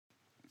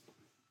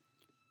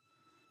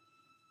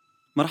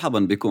مرحبا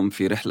بكم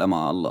في رحلة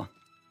مع الله.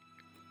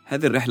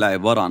 هذه الرحلة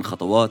عبارة عن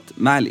خطوات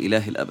مع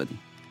الإله الأبدي.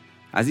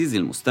 عزيزي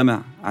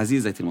المستمع،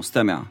 عزيزتي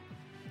المستمعة،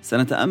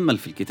 سنتأمل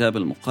في الكتاب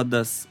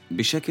المقدس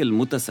بشكل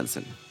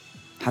متسلسل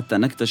حتى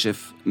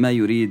نكتشف ما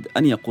يريد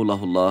أن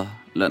يقوله الله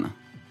لنا.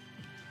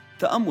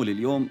 تأمل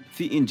اليوم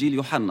في إنجيل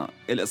يوحنا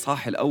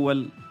الإصحاح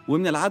الأول،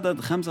 ومن العدد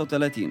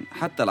 35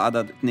 حتى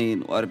العدد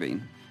 42،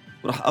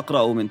 ورح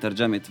أقرأه من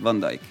ترجمة فان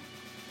دايك.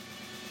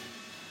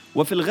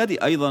 وفي الغد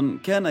أيضا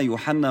كان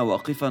يوحنا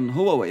واقفا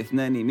هو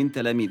واثنان من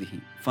تلاميذه،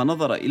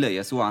 فنظر إلى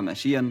يسوع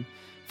ماشيا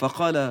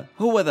فقال: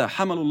 هوذا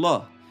حمل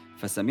الله.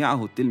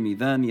 فسمعه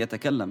التلميذان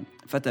يتكلم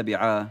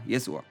فتبعا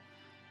يسوع.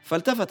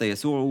 فالتفت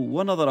يسوع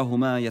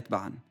ونظرهما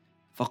يتبعا،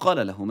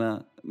 فقال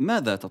لهما: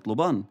 ماذا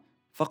تطلبان؟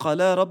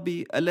 فقالا: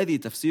 ربي، الذي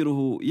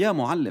تفسيره يا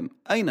معلم،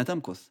 أين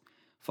تمكث؟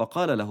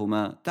 فقال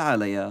لهما: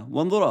 تعاليا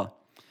وانظرا.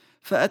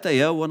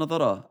 فأتيا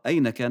ونظرا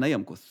أين كان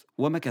يمكث،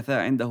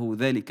 ومكثا عنده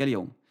ذلك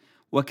اليوم،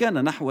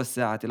 وكان نحو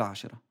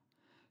 10:10.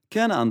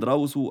 كان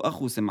أندراوس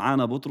أخو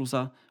سمعان بطرس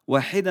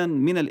واحدا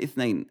من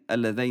الاثنين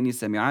اللذين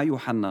سمعا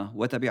يوحنا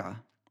وتبعا.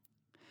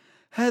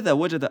 هذا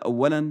وجد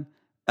أولا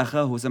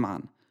أخاه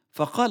سمعان،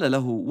 فقال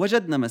له: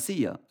 وجدنا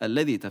مسيا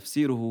الذي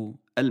تفسيره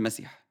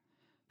المسيح.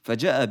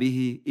 فجاء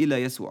به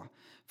إلى يسوع،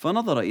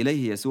 فنظر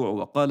إليه يسوع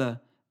وقال: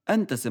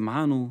 أنت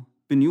سمعان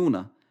بن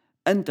يونا،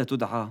 أنت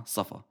تدعى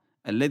صفا،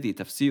 الذي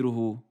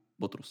تفسيره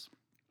بطرس.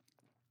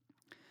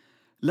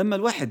 لما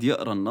الواحد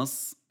يقرأ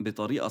النص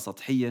بطريقة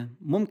سطحية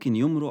ممكن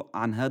يمرق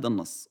عن هذا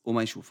النص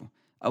وما يشوفه،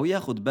 أو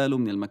ياخد باله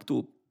من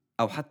المكتوب،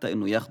 أو حتى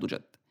إنه ياخده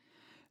جد.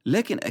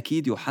 لكن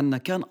أكيد يوحنا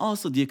كان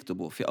قاصد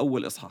يكتبه في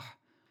أول إصحاح،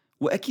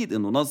 وأكيد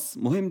إنه نص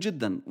مهم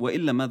جدا،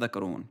 وإلا ما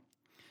ذكرون.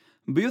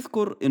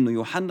 بيذكر إنه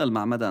يوحنا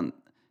المعمدان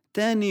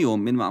تاني يوم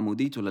من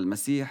معموديته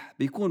للمسيح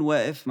بيكون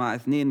واقف مع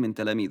 2 من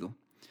تلاميذه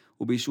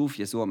وبيشوف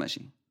يسوع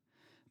ماشي.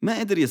 ما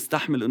قدر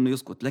يستحمل إنه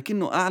يسكت،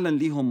 لكنه أعلن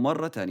ليهم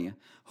مرة تانية: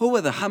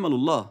 هوذا حمل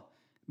الله،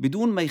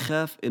 بدون ما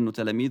يخاف إنه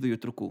تلاميذه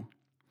يتركوه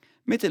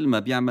مثل ما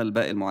بيعمل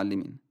باقي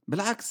المعلمين.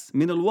 بالعكس،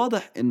 من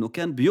الواضح إنه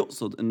كان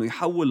بيقصد إنه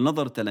يحول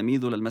نظر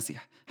تلاميذه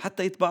للمسيح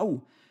حتى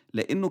يتبعوه،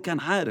 لأنه كان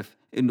عارف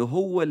إنه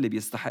هو اللي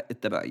بيستحق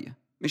التبعية،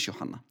 مش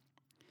يوحنا.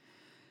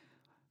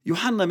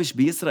 يوحنا مش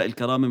بيسرق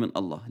الكرامة من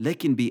الله،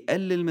 لكن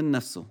بيقلل من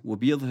نفسه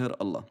وبيظهر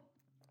الله.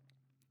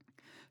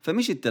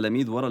 فمش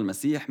التلاميذ ورا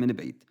المسيح من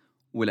بعيد،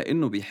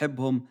 ولأنه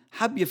بيحبهم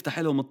حب يفتح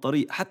لهم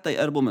الطريق حتى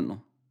يقربوا منه.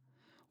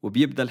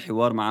 وبيبدأ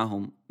الحوار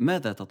معهم: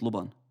 ماذا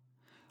تطلبان؟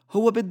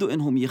 هو بده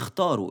إنهم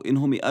يختاروا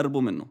إنهم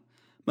يقربوا منه.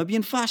 ما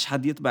بينفعش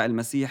حد يتبع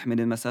المسيح من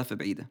المسافة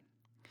بعيدة،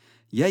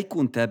 يا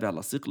يكون تابع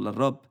لصيق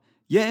للرب،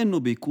 يا إنه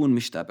بيكون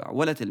مش تابع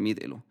ولا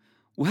تلميذ إله.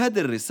 وهذه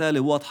الرسالة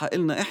واضحة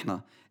إلنا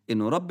إحنا،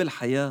 إنه رب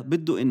الحياة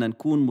بده إننا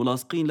نكون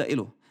ملاصقين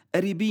لإله،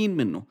 قريبين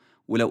منه.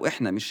 ولو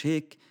إحنا مش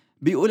هيك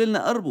بيقول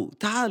لنا: قربوا،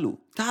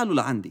 تعالوا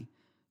لعندي.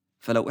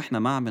 فلو إحنا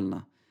ما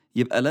عملنا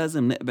يبقى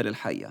لازم نقبل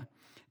الحقيقة: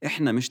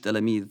 إحنا مش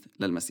تلاميذ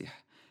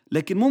للمسيح،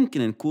 لكن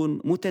ممكن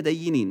نكون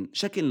متدينين،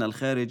 شكلنا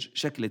الخارج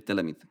شكل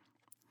التلاميذ.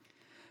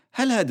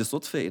 هل هذه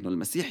صدفة إنه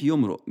المسيح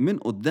يمرق من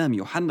قدام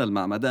يوحنا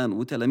المعمدان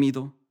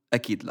وتلاميذه؟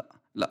 أكيد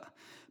لا،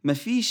 ما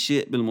في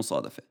شيء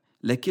بالمصادفة،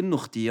 لكنه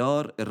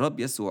اختيار الرب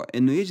يسوع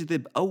إنه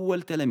يجذب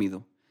أول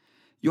تلاميذه.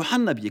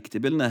 يوحنا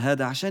بيكتب لنا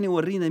هذا عشان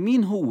يورينا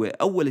مين هو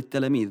أول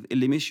التلاميذ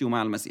اللي مشيوا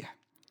مع المسيح.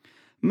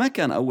 ما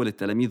كان أول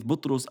التلاميذ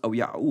بطرس أو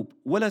يعقوب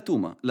ولا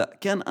توما، لا،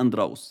 كان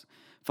أندراوس،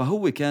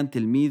 فهو كان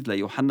تلميذ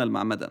ليوحنا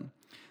المعمدان.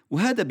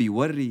 وهذا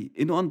بيوري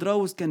إنه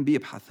أندراوس كان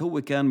بيبحث،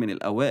 هو كان من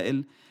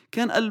الأوائل،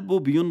 كان قلبه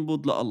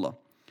بينبض لله.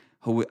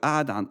 هو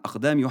قعد عند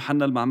أقدام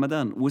يوحنا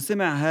المعمدان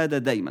وسمع هذا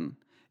دايما،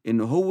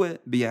 إنه هو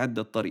بيعد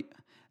الطريق.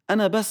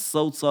 أنا بس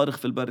صوت صارخ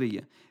في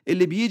البرية،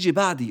 اللي بيجي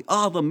بعدي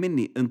أعظم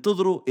مني،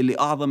 انتظروا اللي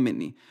أعظم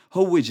مني،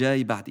 هو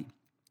جاي بعدي.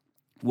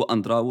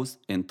 وأندراوس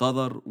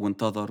انتظر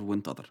وانتظر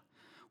وانتظر،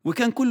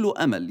 وكان كله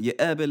أمل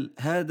يقابل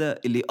هذا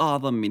اللي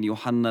أعظم من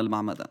يوحنا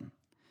المعمدان.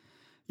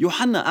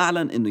 يوحنا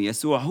أعلن إنه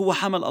يسوع هو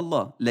حمل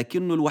الله،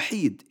 لكنه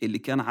الوحيد اللي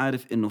كان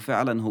عارف إنه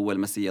فعلا هو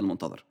المسيح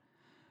المنتظر،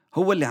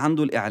 هو اللي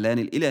عنده الإعلان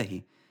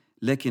الإلهي،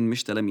 لكن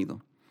مش تلاميذه.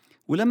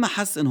 ولما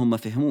حس إنهم ما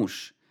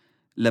فهموش،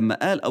 لما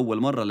قال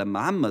أول مرة لما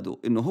عمدوا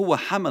إنه هو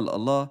حمل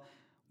الله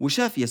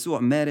وشاف يسوع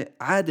مارق،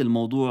 عاد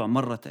الموضوع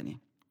مرة تانية.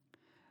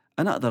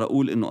 أنا أقدر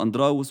أقول إنه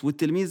أندراوس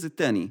والتلميذ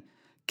الثاني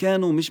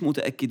كانوا مش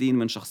متأكدين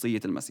من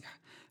شخصية المسيح،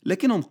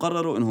 لكنهم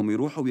قرروا إنهم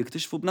يروحوا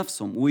ويكتشفوا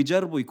بنفسهم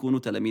ويجربوا يكونوا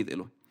تلاميذ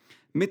إله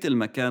مثل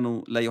ما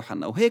كانوا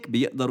ليوحنا، وهيك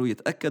بيقدروا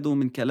يتأكدوا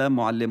من كلام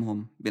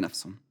معلمهم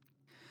بنفسهم.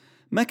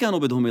 ما كانوا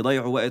بدهم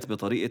يضيعوا وقت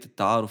بطريقة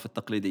التعارف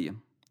التقليدية: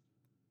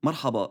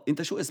 مرحبا،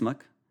 أنت شو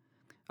اسمك؟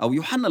 أو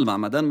يوحنا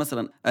المعمدان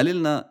مثلا قال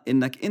لنا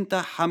إنك أنت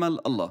حمل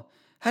الله،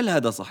 هل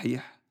هذا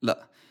صحيح؟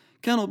 لا،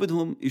 كانوا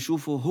بدهم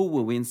يشوفوا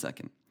هو وين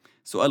ساكن.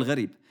 سؤال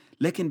غريب،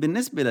 لكن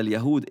بالنسبة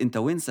لليهود أنت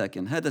وين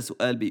ساكن هذا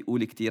سؤال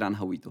بيقول كتير عن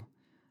هويته،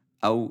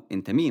 أو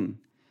أنت مين؟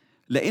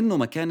 لأنه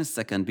مكان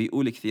السكن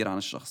بيقول كثير عن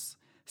الشخص.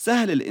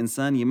 سهل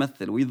الإنسان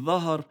يمثل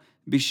ويتظاهر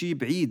بشي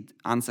بعيد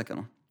عن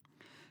سكنه،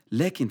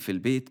 لكن في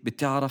البيت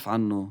بتعرف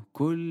عنه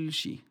كل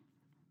شي.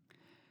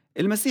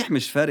 المسيح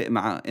مش فارق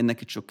معاه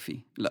إنك تشك فيه،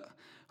 لا،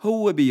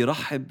 هو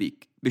بيرحب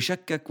بيك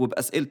بشكك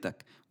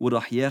وبأسئلتك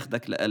وراح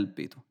ياخدك لقلب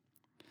بيته.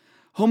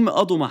 هم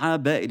قضوا معاه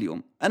باقي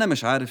اليوم، أنا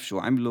مش عارف شو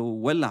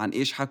عملوا ولا عن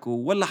إيش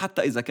حكوا ولا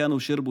حتى إذا كانوا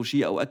شربوا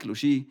شي أو أكلوا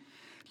شي،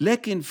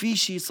 لكن في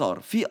شي صار،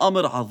 في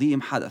أمر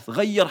عظيم حدث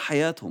غير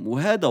حياتهم،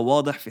 وهذا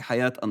واضح في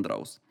حياة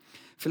أندراوس.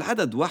 في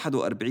العدد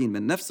 41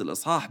 من نفس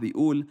الإصحاح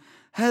بيقول: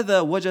 هذا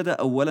وجد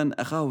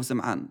أولا أخاه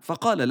سمعان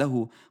فقال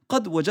له: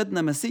 قد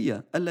وجدنا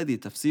مسيا الذي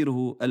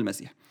تفسيره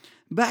المسيح.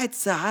 بعد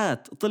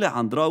ساعات طلع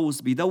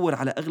أندراوس بيدور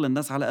على أغلى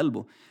الناس على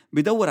قلبه،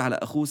 بيدور على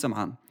أخوه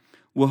سمعان،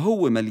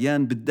 وهو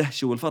مليان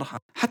بالدهشة والفرحة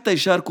حتى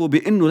يشاركوا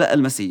بأنه لقى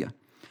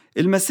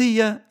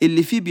المسيا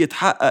اللي فيه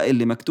بيتحقق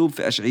اللي مكتوب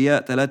في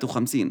أشعياء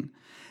 53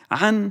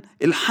 عن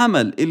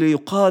الحمل اللي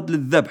يقاد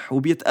للذبح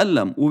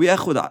وبيتألم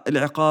وبياخد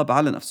العقاب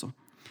على نفسه.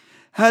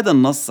 هذا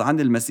النص عن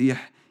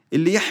المسيح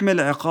اللي يحمل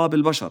عقاب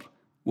البشر،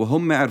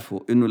 وهم عرفوا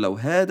إنه لو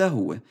هذا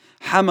هو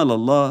حمل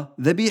الله،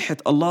 ذبيحة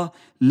الله،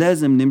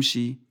 لازم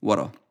نمشي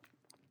وراه.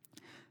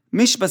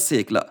 مش بس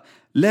هيك، لا،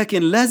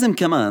 لكن لازم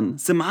كمان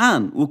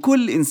سمعان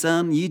وكل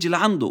إنسان يجي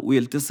لعنده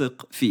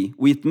ويلتصق فيه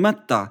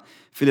ويتمتع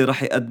في اللي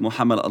رح يقدمه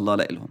حمل الله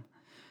لإلهم.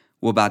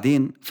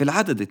 وبعدين في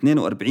العدد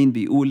 42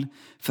 بيقول: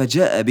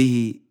 فجاء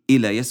به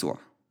إلى يسوع.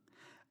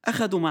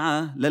 أخذوا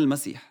معاه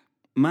للمسيح،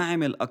 ما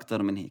عمل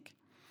أكتر من هيك.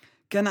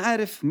 كان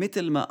عارف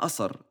مثل ما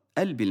أثر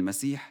قلب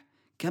المسيح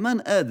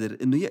كمان قادر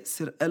إنه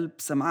يأسر قلب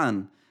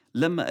سمعان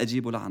لما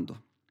أجيبه لعنده.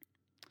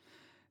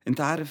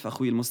 أنت عارف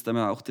أخوي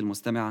المستمع، أختي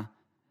المستمعة،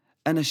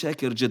 أنا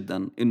شاكر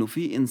جدا إنه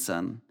في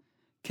إنسان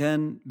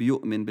كان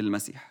بيؤمن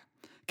بالمسيح،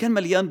 كان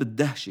مليان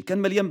بالدهشة، كان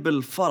مليان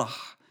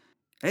بالفرح،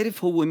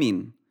 عرف هو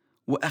مين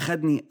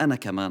وأخذني أنا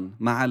كمان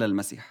معاه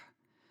للمسيح.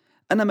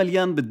 أنا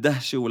مليان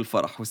بالدهشة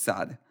والفرح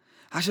والسعادة،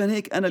 عشان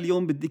هيك أنا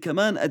اليوم بدي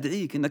كمان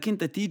أدعيك إنك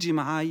أنت تيجي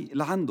معاي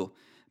لعنده،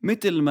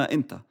 مثل ما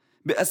أنت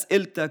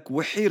بأسئلتك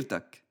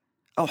وحيرتك،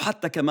 أو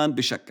حتى كمان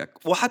بشكك،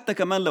 وحتى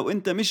كمان لو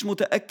أنت مش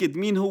متأكد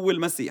مين هو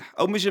المسيح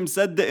أو مش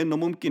مصدق إنه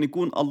ممكن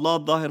يكون الله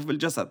الظاهر في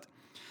الجسد.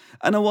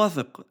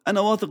 أنا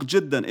واثق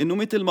جدا إنه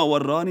مثل ما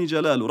وراني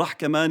جلاله رح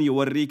كمان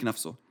يوريك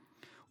نفسه،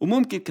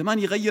 وممكن كمان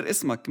يغير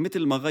اسمك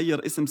مثل ما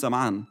غير اسم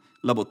سمعان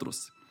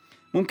لبطرس.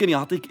 ممكن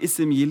يعطيك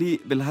اسم يليق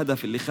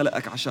بالهدف اللي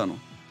خلقك عشانه.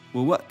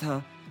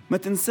 ووقتها ما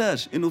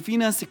تنساش إنه في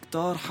ناس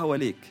كتار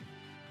حواليك.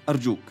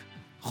 أرجوك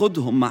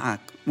خدهم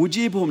معك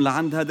وجيبهم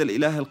لعند هذا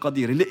الإله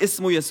القدير اللي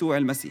اسمه يسوع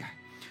المسيح،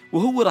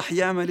 وهو رح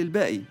يعمل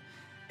الباقي.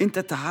 أنت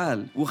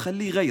تعال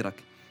وخليه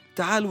غيرك،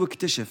 تعال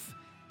واكتشف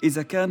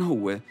إذا كان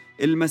هو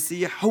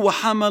المسيح هو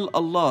حمل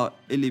الله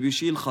اللي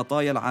بيشيل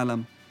خطايا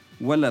العالم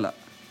ولا لا،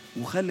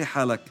 وخلي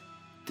حالك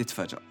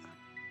تتفاجأ.